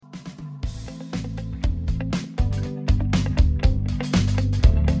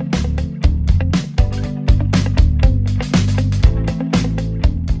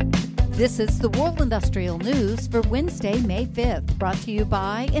This is the World Industrial News for Wednesday, May 5th, brought to you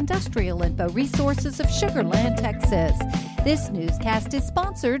by Industrial Info Resources of Sugar Land, Texas. This newscast is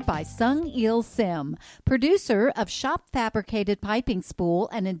sponsored by Sung Il Sim, producer of shop-fabricated piping spool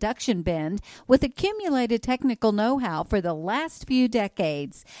and induction bend with accumulated technical know-how for the last few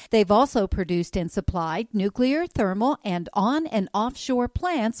decades. They've also produced and supplied nuclear, thermal, and on- and offshore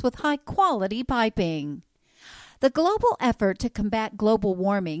plants with high-quality piping. The global effort to combat global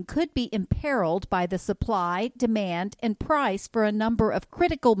warming could be imperiled by the supply, demand, and price for a number of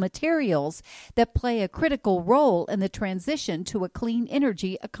critical materials that play a critical role in the transition to a clean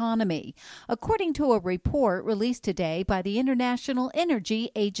energy economy, according to a report released today by the International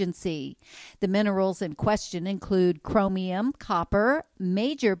Energy Agency. The minerals in question include chromium, copper,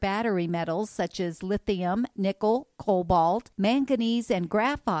 major battery metals such as lithium, nickel, cobalt, manganese and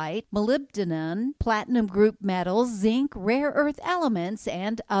graphite, molybdenum, platinum group metals, zinc, rare earth elements,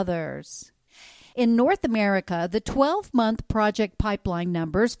 and others. In North America, the 12-month project pipeline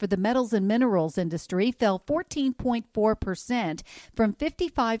numbers for the metals and minerals industry fell 14.4% from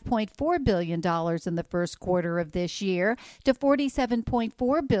 $55.4 billion in the first quarter of this year to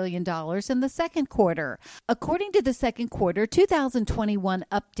 $47.4 billion in the second quarter, according to the second quarter 2021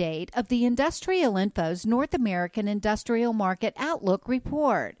 update of the Industrial Info's North American Industrial Market Outlook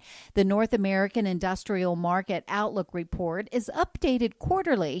Report. The North American Industrial Market Outlook Report is updated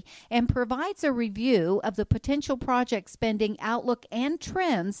quarterly and provides a review of the potential project spending outlook and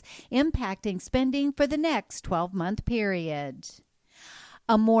trends impacting spending for the next 12-month period.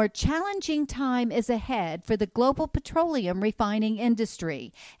 A more challenging time is ahead for the global petroleum refining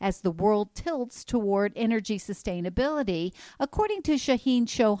industry as the world tilts toward energy sustainability, according to Shaheen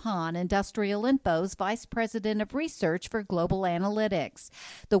Chauhan, Industrial Info's Vice President of Research for Global Analytics.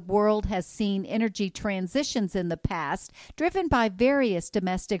 The world has seen energy transitions in the past driven by various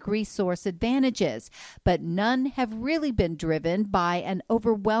domestic resource advantages, but none have really been driven by an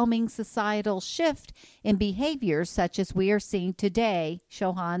overwhelming societal shift in behaviors such as we are seeing today,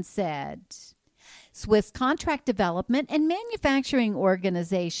 Chauhan said. Swiss contract development and manufacturing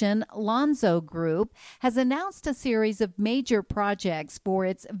organization Lonzo Group has announced a series of major projects for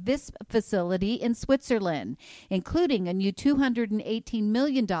its Visp facility in Switzerland, including a new $218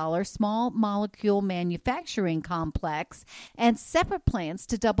 million small molecule manufacturing complex and separate plans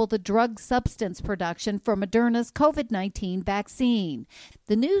to double the drug substance production for Moderna's COVID-19 vaccine.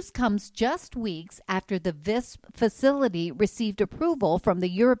 The news comes just weeks after the Visp facility received approval from the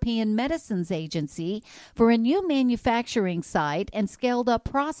European Medicines Agency for a new manufacturing site and scaled up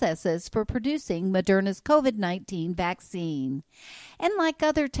processes for producing Moderna's COVID-19 vaccine. And like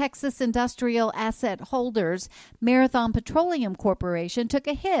other Texas industrial asset holders, Marathon Petroleum Corporation took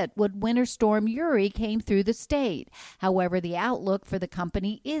a hit when Winter Storm Uri came through the state. However, the outlook for the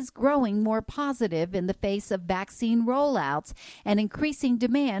company is growing more positive in the face of vaccine rollouts and increasing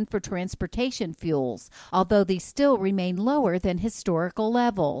demand for transportation fuels, although these still remain lower than historical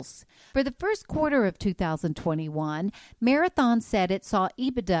levels. For the first quarter of 2021, Marathon said it saw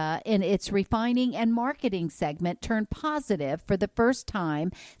EBITDA in its refining and marketing segment turn positive for the first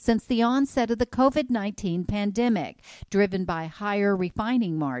time since the onset of the COVID-19 pandemic, driven by higher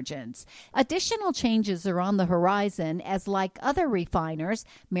refining margins. Additional changes are on the horizon as, like other refiners,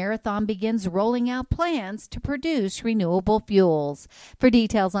 Marathon begins rolling out plans to produce renewable fuels. For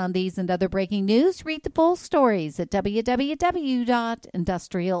details on these and other breaking news, read the full stories at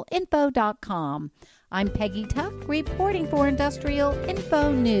www.industrialinfo.com. I'm Peggy Tuck, reporting for Industrial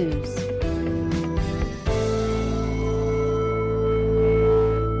Info News.